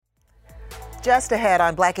Just ahead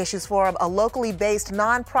on Black Issues Forum, a locally based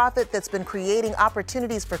nonprofit that's been creating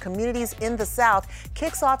opportunities for communities in the South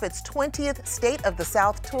kicks off its 20th State of the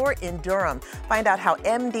South tour in Durham. Find out how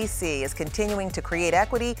MDC is continuing to create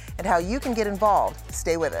equity and how you can get involved.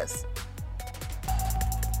 Stay with us.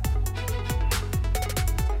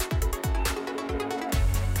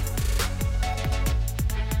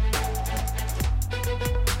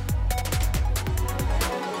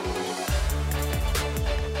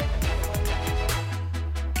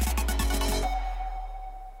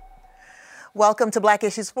 Welcome to Black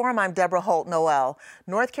Issues Forum. I'm Deborah Holt Noel.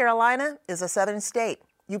 North Carolina is a southern state.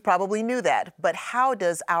 You probably knew that, but how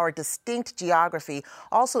does our distinct geography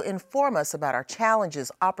also inform us about our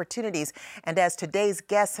challenges, opportunities, and as today's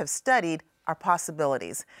guests have studied, our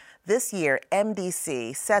possibilities? This year,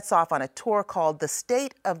 MDC sets off on a tour called The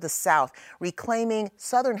State of the South, Reclaiming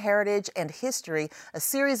Southern Heritage and History, a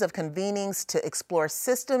series of convenings to explore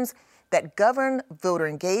systems that govern voter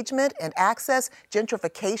engagement and access,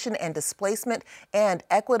 gentrification and displacement, and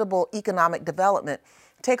equitable economic development.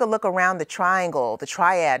 Take a look around the Triangle, the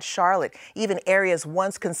Triad, Charlotte, even areas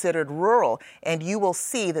once considered rural, and you will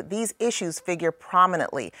see that these issues figure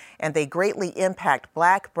prominently, and they greatly impact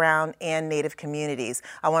Black, Brown, and Native communities.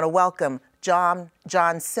 I want to welcome John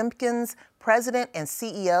Simpkins, President and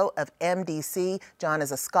CEO of MDC. John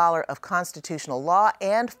is a scholar of constitutional law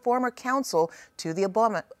and former counsel to the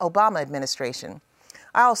Obama administration.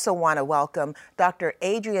 I also want to welcome Dr.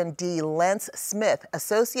 Adrienne D. Lentz-Smith,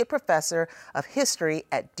 Associate Professor of History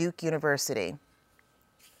at Duke University.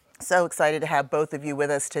 So excited to have both of you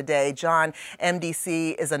with us today. John,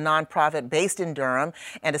 MDC is a nonprofit based in Durham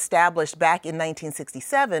and established back in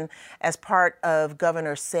 1967 as part of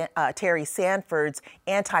Governor Terry Sanford's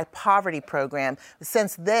anti-poverty program.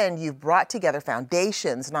 Since then, you've brought together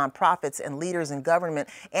foundations, nonprofits, and leaders in government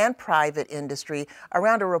and private industry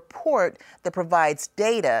around a report that provides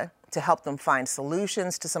data to help them find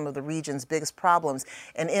solutions to some of the region's biggest problems.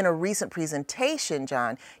 And in a recent presentation,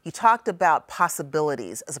 John, you talked about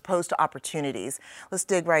possibilities as opposed to opportunities. Let's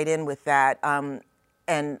dig right in with that,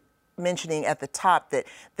 and mentioning at the top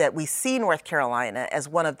that we see North Carolina as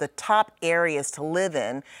one of the top areas to live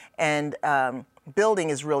in, and building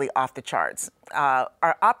is really off the charts.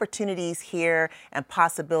 Are opportunities here and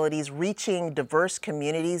possibilities reaching diverse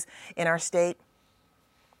communities in our state?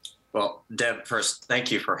 Well, Deb, first,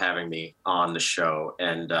 thank you for having me on the show.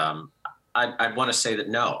 And I'd want to say that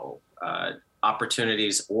no,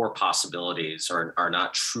 opportunities or possibilities are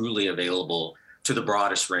not truly available to the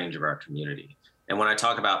broadest range of our community. And when I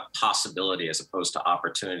talk about possibility as opposed to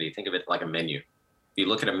opportunity, think of it like a menu. If you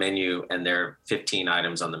look at a menu and there are 15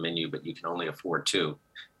 items on the menu, but you can only afford 2,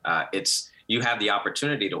 you have the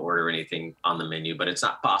opportunity to order anything on the menu, but it's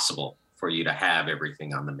not possible for you to have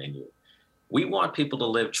everything on the menu. We want people to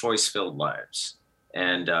live choice-filled lives,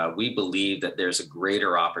 and we believe that there's a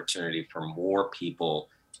greater opportunity for more people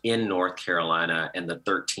in North Carolina and the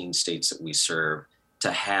 13 states that we serve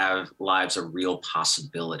to have lives of real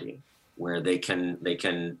possibility, where they can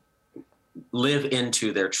live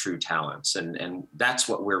into their true talents, and that's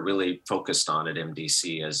what we're really focused on at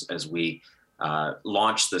MDC as we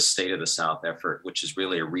launch the State of the South effort, which is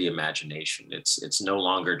really a reimagination. It's no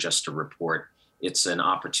longer just a report. It's an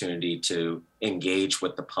opportunity to engage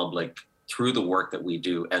with the public through the work that we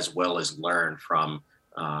do, as well as learn from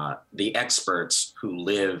the experts who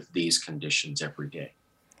live these conditions every day.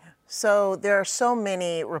 So there are so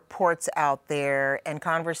many reports out there and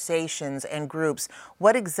conversations and groups.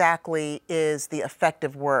 What exactly is the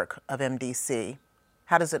effective work of MDC?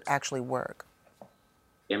 How does it actually work?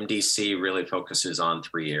 MDC really focuses on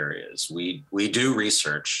 3 areas. We do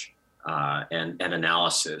research and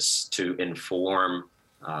analysis to inform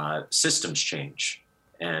systems change.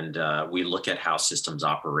 And we look at how systems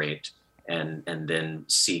operate and then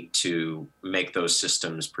seek to make those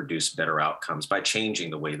systems produce better outcomes by changing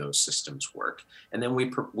the way those systems work. And then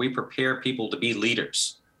we prepare people to be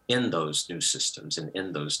leaders in those new systems and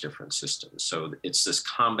in those different systems. So it's this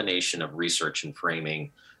combination of research and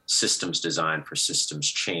framing, systems design for systems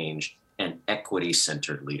change, and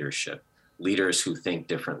equity-centered leadership. Leaders who think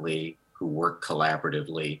differently, who work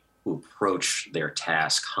collaboratively, who approach their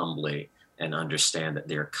task humbly and understand that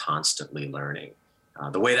they're constantly learning.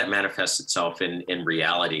 The way that manifests itself in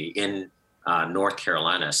reality in North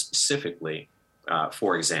Carolina specifically,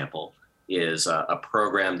 for example, is a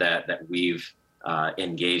program that we've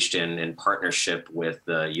engaged in partnership with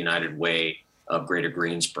the United Way of Greater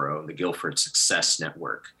Greensboro, the Guilford Success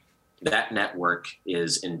Network. That network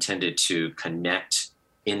is intended to connect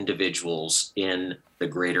individuals in the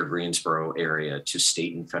Greater Greensboro area to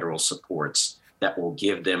state and federal supports that will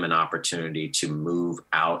give them an opportunity to move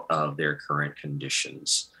out of their current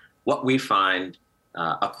conditions. What we find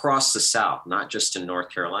across the South, not just in North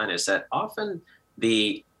Carolina, is that often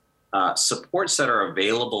the supports that are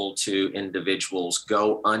available to individuals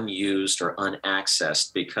go unused or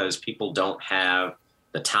unaccessed because people don't have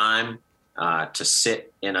the time to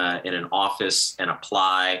sit in an office and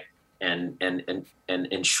apply and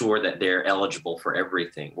ensure that they're eligible for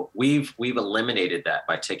everything. We've eliminated that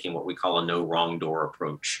by taking what we call a no wrong door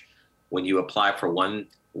approach. When you apply for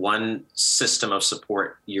one system of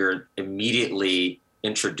support, you're immediately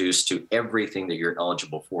introduced to everything that you're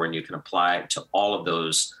eligible for, and you can apply to all of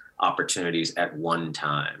those opportunities at one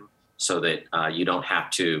time, so that you don't have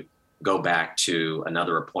to go back to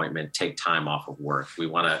another appointment, take time off of work. We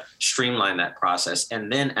want to streamline that process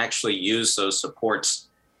and then actually use those supports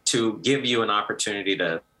to give you an opportunity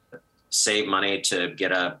to save money, to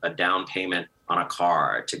get a down payment on a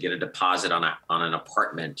car, to get a deposit on an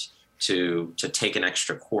apartment, to take an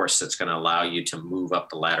extra course that's going to allow you to move up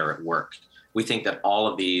the ladder at work. We think that all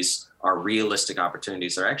of these are realistic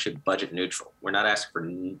opportunities. They're actually budget neutral. We're not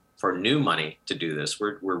asking for new money to do this.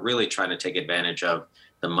 We're really trying to take advantage of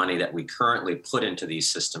the money that we currently put into these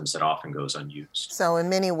systems that often goes unused. So in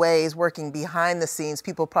many ways, working behind the scenes,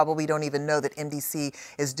 people probably don't even know that MDC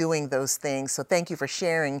is doing those things. So thank you for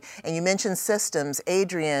sharing. And you mentioned systems.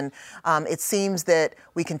 Adrian, it seems that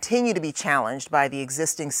we continue to be challenged by the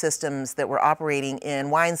existing systems that we're operating in,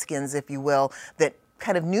 wineskins, if you will, that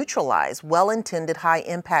kind of neutralize well-intended,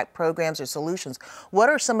 high-impact programs or solutions. What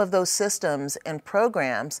are some of those systems and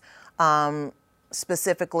programs,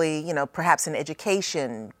 specifically, perhaps in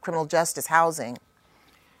education, criminal justice, housing?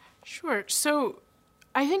 Sure. So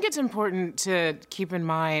I think it's important to keep in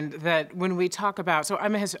mind that when we talk about, so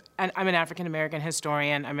I'm an African-American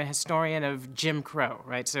historian. I'm a historian of Jim Crow,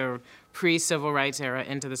 right? So pre-civil rights era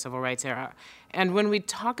into the civil rights era. And when we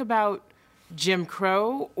talk about Jim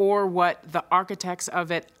Crow, or what the architects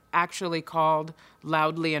of it actually called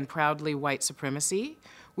loudly and proudly white supremacy,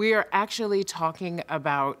 we are actually talking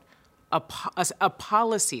about a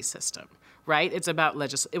policy system, right? It was about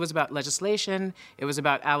legislation, it was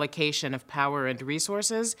about allocation of power and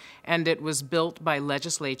resources, and it was built by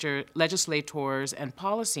legislators and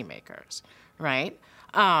policymakers, right?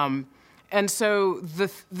 And so the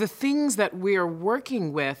things that we are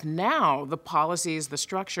working with now, the policies, the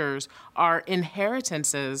structures, are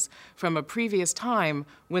inheritances from a previous time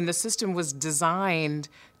when the system was designed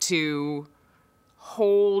to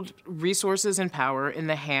hold resources and power in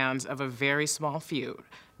the hands of a very small few.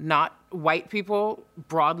 Not white people,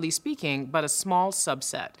 broadly speaking, but a small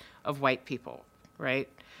subset of white people, right?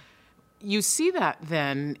 You see that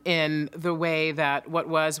then in the way that what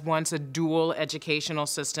was once a dual educational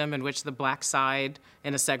system in which the black side,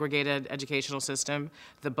 in a segregated educational system,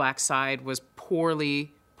 the black side was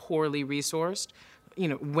poorly resourced.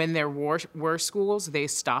 When there were schools, they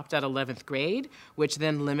stopped at 11th grade, which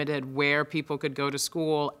then limited where people could go to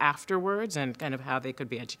school afterwards and kind of how they could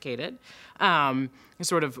be educated.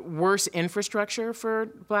 Sort of worse infrastructure for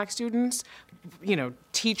black students,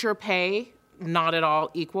 teacher pay, not at all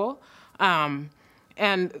equal.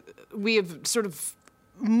 And we have sort of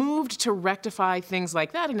moved to rectify things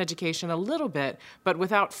like that in education a little bit, but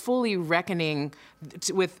without fully reckoning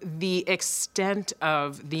with the extent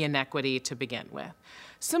of the inequity to begin with.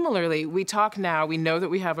 Similarly, we know that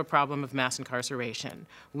we have a problem of mass incarceration.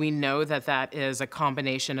 We know that that is a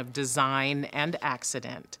combination of design and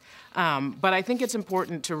accident. But I think it's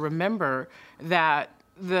important to remember that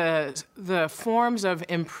the forms of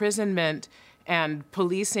imprisonment and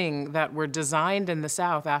policing that were designed in the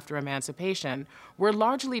South after emancipation were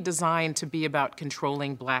largely designed to be about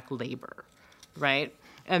controlling black labor, right?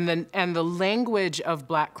 And the language of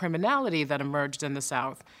black criminality that emerged in the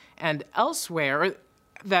South and elsewhere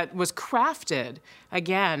that was crafted,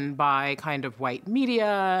 again, by kind of white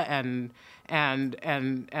media and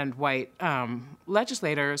white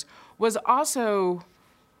legislators, was also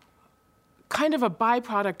kind of a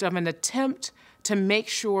byproduct of an attempt to make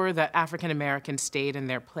sure that African Americans stayed in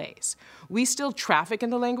their place. We still traffic in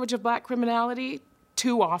the language of black criminality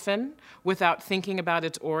too often without thinking about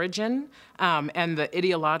its origin and the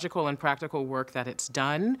ideological and practical work that it's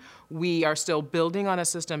done. We are still building on a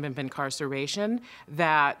system of incarceration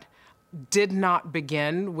that did not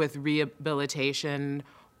begin with rehabilitation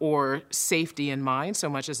or safety in mind so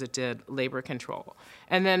much as it did labor control.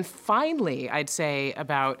 And then finally, I'd say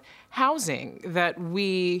about housing that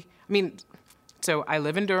so I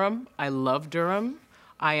live in Durham. I love Durham.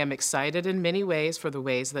 I am excited in many ways for the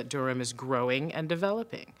ways that Durham is growing and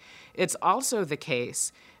developing. It's also the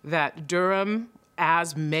case that Durham,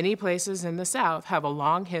 as many places in the South, have a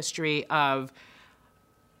long history of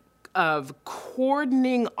of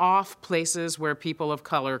cordoning off places where people of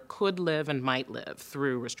color could live and might live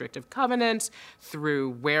through restrictive covenants,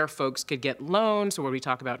 through where folks could get loans, or where we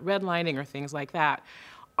talk about redlining or things like that.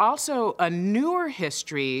 Also, a newer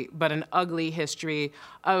history, but an ugly history,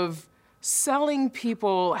 of selling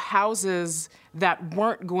people houses that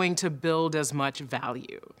weren't going to build as much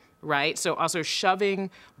value, right? So also shoving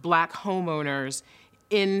Black homeowners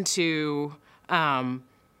into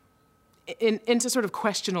into sort of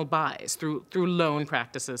questionable buys through loan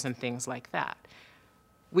practices and things like that.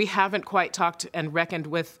 We haven't quite talked and reckoned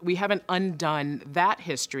with, we haven't undone that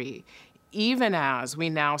history, even as we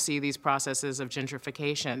now see these processes of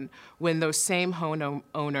gentrification, when those same home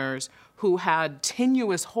owners who had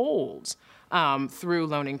tenuous holds through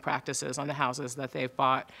loaning practices on the houses that they've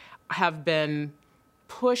bought have been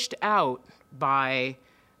pushed out by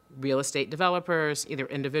real estate developers, either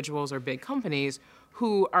individuals or big companies,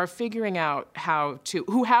 who are figuring out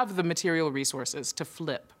who have the material resources to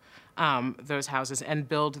flip those houses and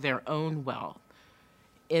build their own wealth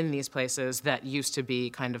in these places that used to be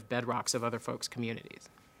kind of bedrocks of other folks' communities.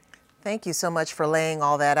 Thank you so much for laying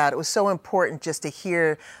all that out. It was so important just to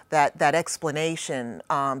hear that explanation,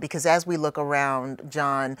 because as we look around,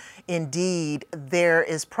 John, indeed, there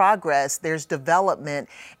is progress, there's development,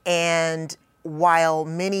 and while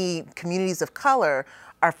many communities of color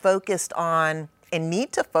are focused on and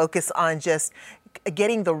need to focus on just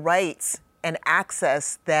getting the rights and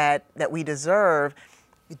access that we deserve,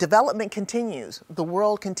 development continues. The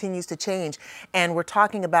world continues to change. And we're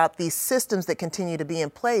talking about these systems that continue to be in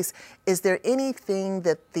place. Is there anything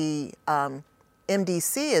that the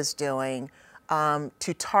MDC is doing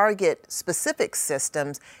to target specific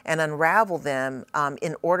systems and unravel them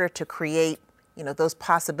in order to create, those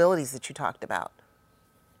possibilities that you talked about?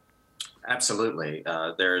 Absolutely.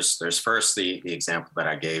 There's first the example that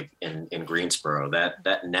I gave in Greensboro.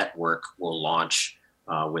 That network will launch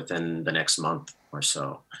within the next month or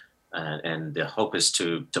so, and the hope is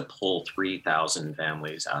to pull 3,000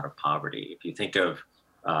 families out of poverty. If you think of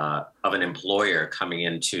an employer coming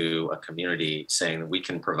into a community saying that we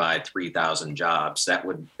can provide 3,000 jobs, that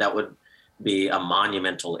would be a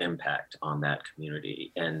monumental impact on that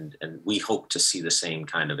community, and we hope to see the same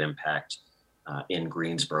kind of impact in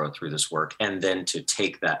Greensboro through this work, and then to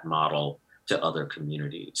take that model to other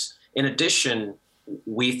communities. In addition,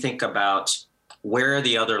 we think about where are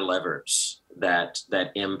the other levers that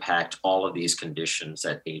impact all of these conditions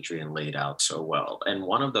that Adrienne laid out so well. And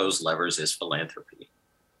one of those levers is philanthropy.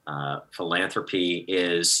 Philanthropy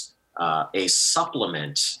is a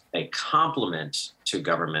supplement, a complement to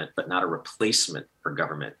government, but not a replacement for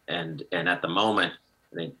government. And at the moment,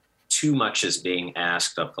 I think too much is being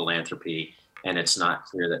asked of philanthropy, and it's not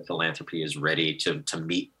clear that philanthropy is ready to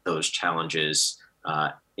meet those challenges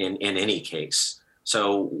in any case.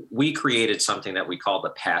 So we created something that we call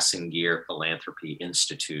the Passing Gear Philanthropy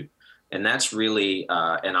Institute. And that's really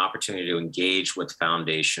an opportunity to engage with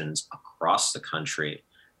foundations across the country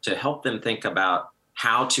to help them think about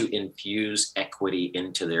how to infuse equity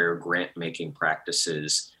into their grant-making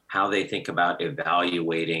practices, how they think about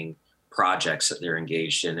evaluating projects that they're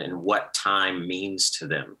engaged in, and what time means to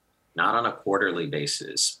them, not on a quarterly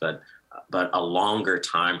basis, but a longer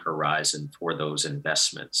time horizon for those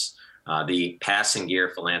investments. The Passing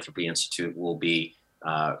Gear Philanthropy Institute will be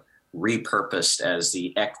repurposed as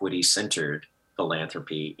the Equity-Centered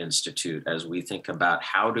Philanthropy Institute as we think about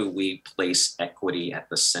how do we place equity at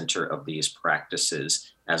the center of these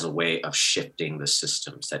practices as a way of shifting the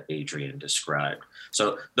systems that Adrienne described.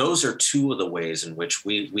 So those are two of the ways in which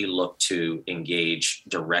we look to engage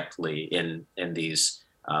directly in these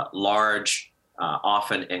large,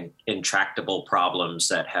 often intractable problems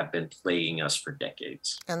that have been plaguing us for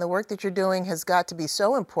decades. And the work that you're doing has got to be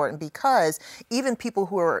so important, because even people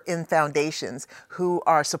who are in foundations, who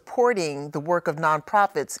are supporting the work of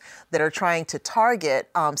nonprofits that are trying to target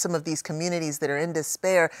some of these communities that are in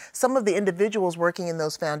despair, some of the individuals working in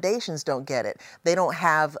those foundations don't get it. They don't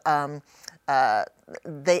have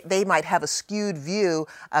they might have a skewed view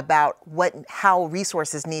about how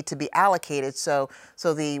resources need to be allocated. So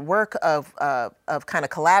the work of kind of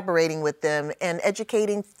collaborating with them and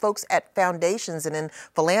educating folks at foundations and in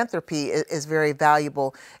philanthropy is very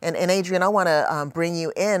valuable. And Adrienne, I want to bring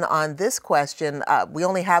you in on this question. We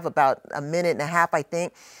only have about a minute and a half, I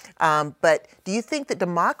think. But do you think that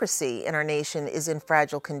democracy in our nation is in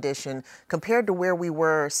fragile condition compared to where we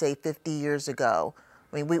were, say, 50 years ago?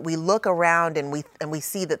 I mean, we look around and we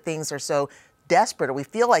see that things are so desperate, or we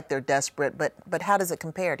feel like they're desperate, but how does it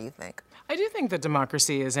compare, do you think? I do think that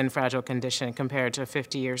democracy is in fragile condition compared to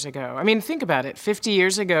 50 years ago. I mean, think about it. 50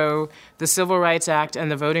 years ago, the Civil Rights Act and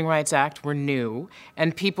the Voting Rights Act were new,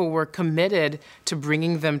 and people were committed to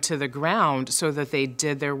bringing them to the ground so that they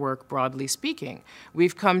did their work, broadly speaking.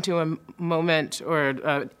 We've come to a moment or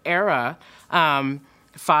an era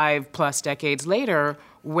 5+ decades later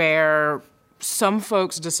where some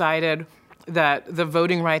folks decided that the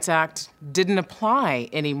Voting Rights Act didn't apply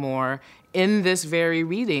anymore in this very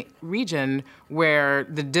region where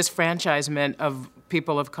the disfranchisement of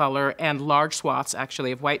people of color and large swaths,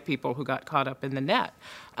 actually, of white people who got caught up in the net,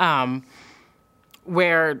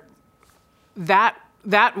 where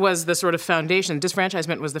that was the sort of foundation.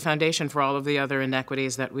 Disfranchisement was the foundation for all of the other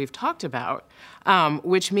inequities that we've talked about,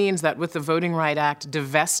 which means that with the Voting Rights Act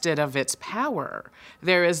divested of its power,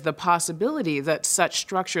 there is the possibility that such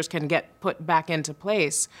structures can get put back into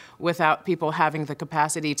place without people having the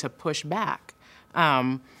capacity to push back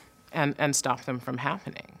and stop them from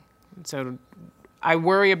happening. So I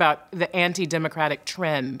worry about the anti-democratic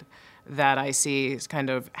trend that I see is kind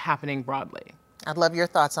of happening broadly. I'd love your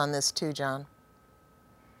thoughts on this too, John.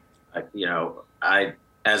 I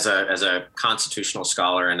as a constitutional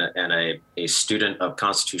scholar and a student of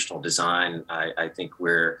constitutional design, I think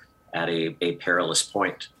we're at a perilous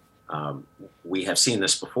point. We have seen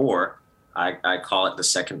this before. I call it the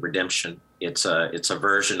second redemption. It's a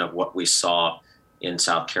version of what we saw in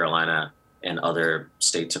South Carolina and other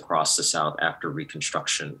states across the South after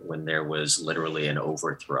Reconstruction, when there was literally an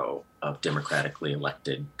overthrow of democratically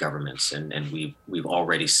elected governments, and we've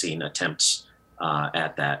already seen attempts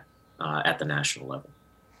at that at the national level.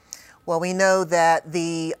 Well, we know that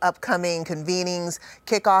the upcoming convenings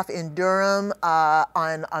kick off in Durham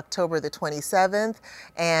on October the 27th,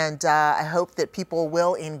 and I hope that people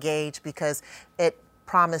will engage because it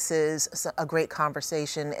promises a great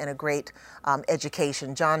conversation and a great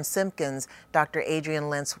education. John Simpkins, Dr. Adrienne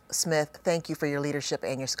Lentz Smith, thank you for your leadership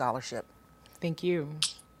and your scholarship. Thank you.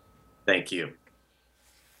 Thank you.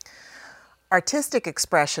 Artistic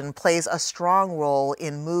expression plays a strong role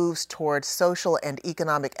in moves towards social and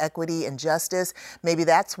economic equity and justice. Maybe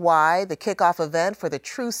that's why the kickoff event for the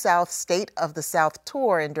True South State of the South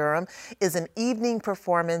Tour in Durham is an evening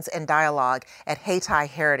performance and dialogue at Hayti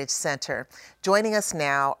Heritage Center. Joining us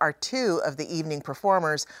now are two of the evening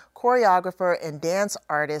performers, choreographer and dance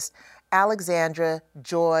artist Alexandra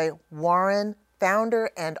Joy Warren, founder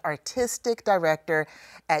and artistic director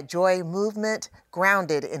at Joy Movement,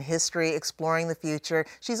 grounded in history, exploring the future.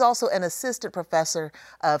 She's also an assistant professor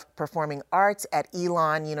of performing arts at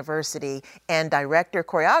Elon University and director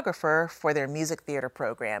choreographer for their music theater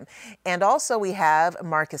program. And also we have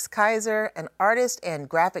Marcus Kaiser, an artist and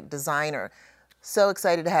graphic designer. So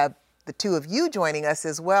excited to have the two of you joining us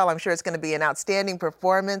as well. I'm sure it's going to be an outstanding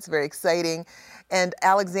performance, very exciting. And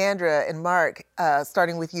Alexandra and Mark,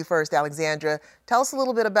 starting with you first, Alexandra, tell us a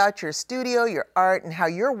little bit about your studio, your art, and how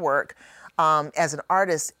your work as an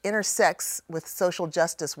artist intersects with social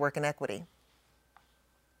justice work and equity.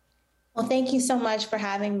 Well, thank you so much for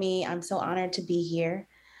having me. I'm so honored to be here.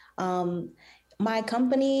 My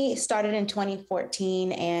company started in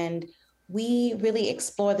 2014, and we really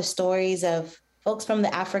explore the stories of folks from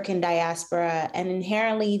the African diaspora, and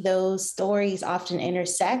inherently those stories often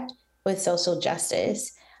intersect with social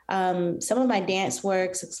justice. Some of my dance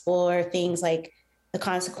works explore things like the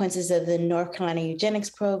consequences of the North Carolina eugenics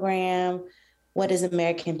program, what does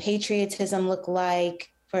American patriotism look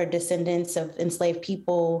like for descendants of enslaved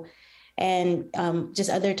people, and just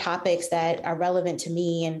other topics that are relevant to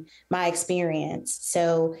me and my experience.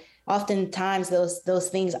 So oftentimes those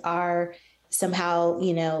things are somehow,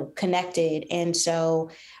 connected. And so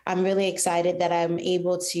I'm really excited that I'm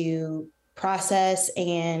able to process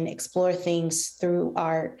and explore things through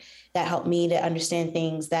art that help me to understand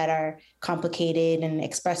things that are complicated and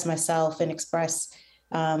express myself and express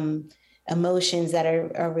emotions that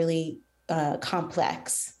are really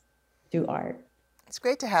complex through art. It's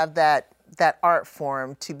great to have that art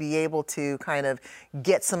form to be able to kind of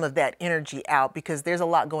get some of that energy out, because there's a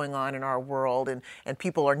lot going on in our world and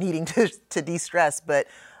people are needing to de-stress. But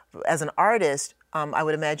as an artist, I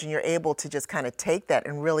would imagine you're able to just kind of take that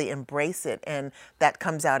and really embrace it, and that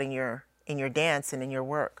comes out in your dance and in your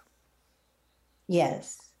work.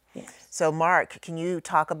 Yes. So Mark, can you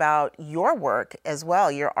talk about your work as well,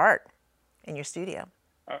 your art in your studio?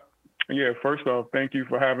 Yeah, first off, thank you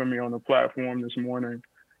for having me on the platform this morning.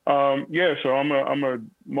 So I'm a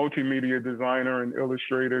multimedia designer and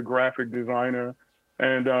illustrator, graphic designer,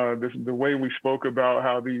 and the way we spoke about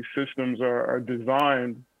how these systems are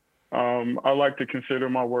designed, I like to consider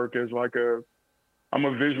my work as like a I'm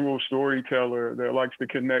a visual storyteller that likes to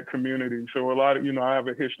connect community. So a lot of, I have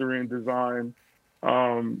a history in design,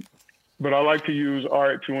 but I like to use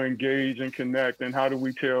art to engage and connect. And how do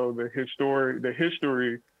we tell the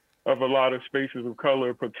history of a lot of spaces of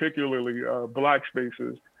color, particularly Black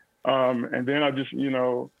spaces? And then I just,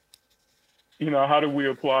 how do we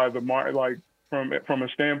apply the like from a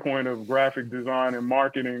standpoint of graphic design and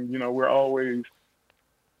marketing? We're always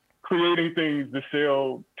creating things to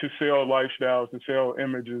sell lifestyles, to sell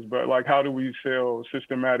images, but like, how do we sell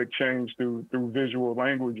systematic change through visual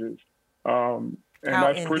languages? And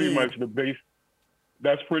that's pretty much the base.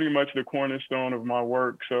 That's pretty much the cornerstone of my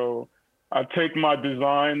work. So I take my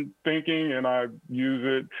design thinking and I use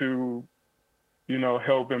it to,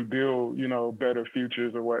 help and build, better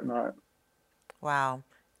futures or whatnot. Wow.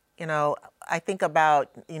 I think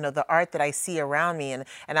about, the art that I see around me, and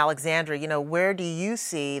Alexandra, where do you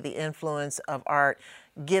see the influence of art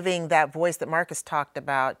giving that voice that Marcus talked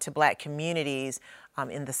about to Black communities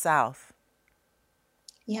in the South?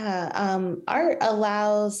 Yeah, art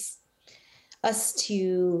allows us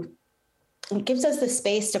it gives us the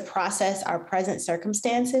space to process our present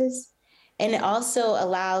circumstances. And it also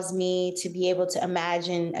allows me to be able to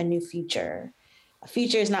imagine a new future. A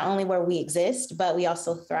future is not only where we exist, but we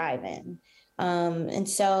also thrive in. And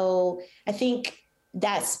so I think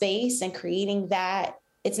that space and creating that,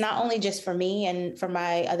 it's not only just for me and for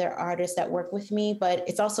my other artists that work with me, but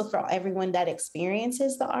it's also for everyone that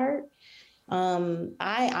experiences the art. I'm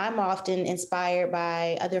often inspired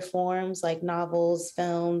by other forms like novels,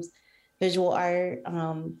 films, visual art,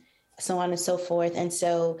 so on and so forth. And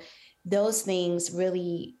so those things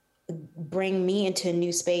really bring me into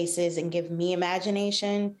new spaces and give me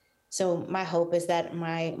imagination. So my hope is that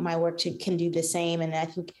my work can do the same. And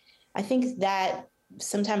I think that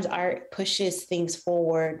sometimes art pushes things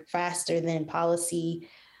forward faster than policy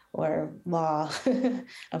or law,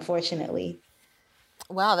 unfortunately.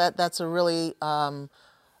 Wow, that's a really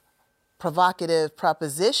provocative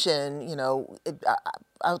proposition.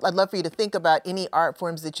 I'd love for you to think about any art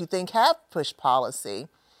forms that you think have pushed policy.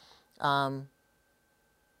 And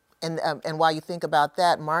while you think about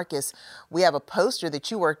that, Marcus, we have a poster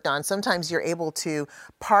that you worked on. Sometimes you're able to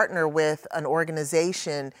partner with an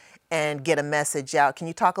organization and get a message out. Can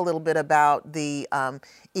you talk a little bit about the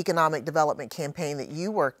economic development campaign that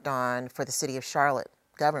you worked on for the City of Charlotte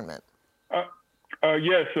government?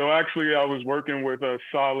 Yes, so actually I was working with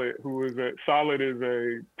Solid, Solid is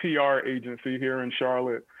a PR agency here in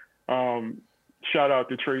Charlotte. Shout out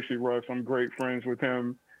to Tracy Russ, I'm great friends with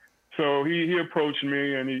him. So he approached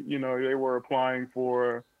me and they were applying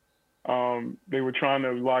for, they were trying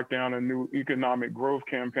to lock down a new economic growth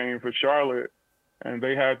campaign for Charlotte. And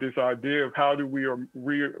they had this idea of how do we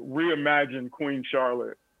reimagine Queen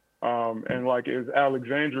Charlotte? And like as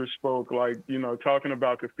Alexandra spoke, talking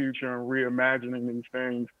about the future and reimagining these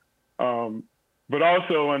things, but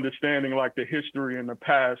also understanding like the history and the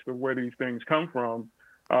past of where these things come from.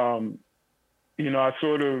 I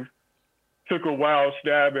sort of took a wild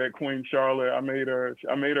stab at Queen Charlotte. I made her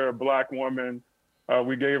a Black woman.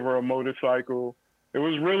 We gave her a motorcycle. It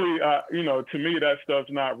was really, to me, that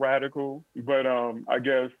stuff's not radical, but I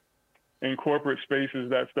guess in corporate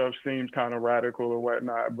spaces, that stuff seems kind of radical or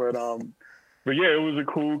whatnot. But yeah, it was a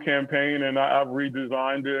cool campaign, and I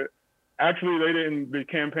redesigned it. Actually, the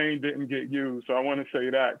campaign didn't get used, so I want to say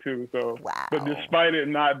that too. So, wow. But despite it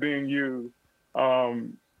not being used,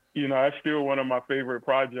 that's still one of my favorite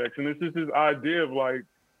projects. And it's just this idea of like,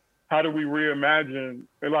 how do we reimagine?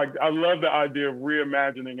 And like, I love the idea of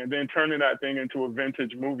reimagining and then turning that thing into a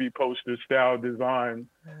vintage movie poster style design.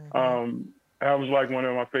 Mm-hmm. That was like one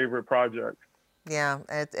of my favorite projects. Yeah,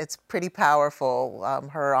 it's pretty powerful.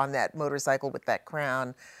 Her on that motorcycle with that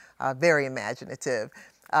crown, very imaginative.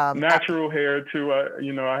 Natural hair too.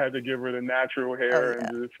 I had to give her the natural hair,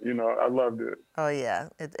 and just, I loved it. Oh yeah,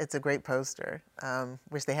 it's a great poster.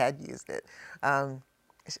 Wish they had used it.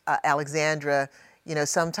 Alexandra,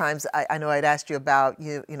 sometimes I know I'd asked you about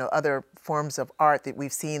other forms of art that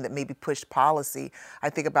we've seen that maybe pushed policy.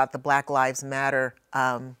 I think about the Black Lives Matter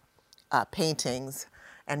paintings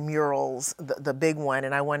and murals, the big one.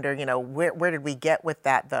 And I wonder, where did we get with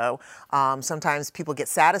that, though? Sometimes people get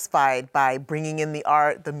satisfied by bringing in the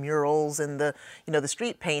art, the murals, and the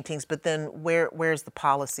street paintings. But then where's the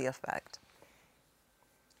policy effect?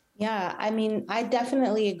 Yeah, I mean, I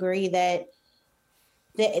definitely agree that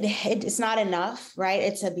it's not enough, right?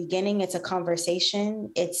 It's a beginning. It's a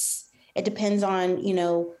conversation. It depends on,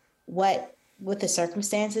 what the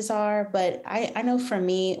circumstances are. But I know for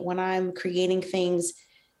me, when I'm creating things,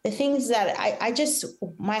 the things that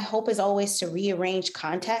my hope is always to rearrange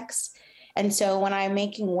context. And so when I'm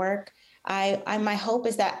making work, my hope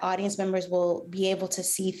is that audience members will be able to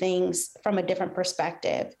see things from a different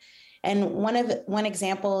perspective. And one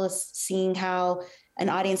example is seeing how an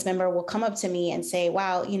audience member will come up to me and say,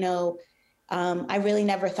 wow, I really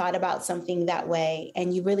never thought about something that way.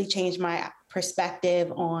 And you really changed my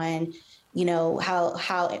perspective on,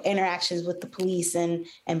 how interactions with the police and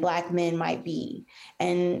Black men might be.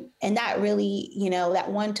 And that really, that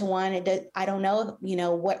one-to-one, I don't know,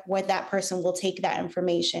 where that person will take that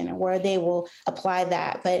information and where they will apply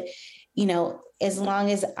that. But, as long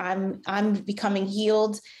as I'm becoming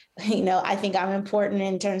healed, I think I'm important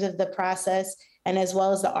in terms of the process, and as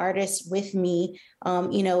well as the artists with me,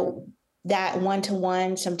 that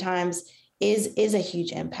one-to-one sometimes is a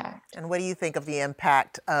huge impact. And what do you think of the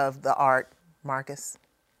impact of the art, Marcus?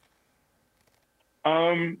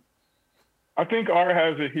 I think art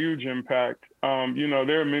has a huge impact.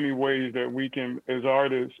 There are many ways that we can, as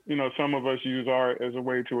artists, some of us use art as a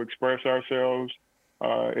way to express ourselves.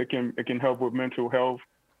 It can help with mental health.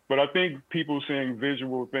 But I think people seeing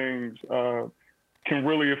visual things can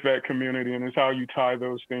really affect community, and it's how you tie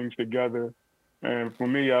those things together. And for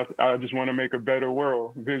me, I just want to make a better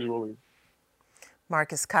world visually.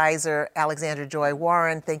 Marcus Kaiser, Alexandra Joy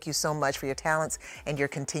Warren, thank you so much for your talents and your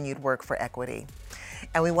continued work for equity.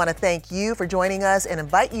 And we want to thank you for joining us and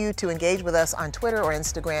invite you to engage with us on Twitter or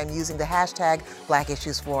Instagram using the hashtag Black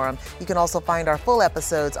Issues Forum. You can also find our full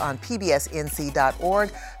episodes on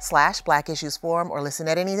pbsnc.org/Black Issues Forum or listen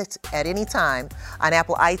at any time on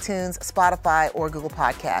Apple iTunes, Spotify, or Google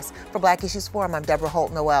Podcasts. For Black Issues Forum, I'm Deborah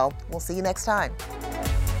Holt Noel. We'll see you next time.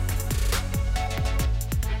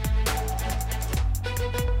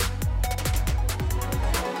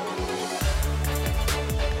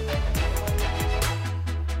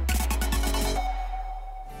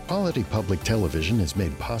 Quality public television is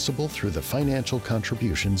made possible through the financial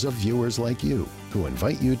contributions of viewers like you, who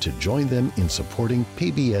invite you to join them in supporting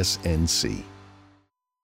PBS NC.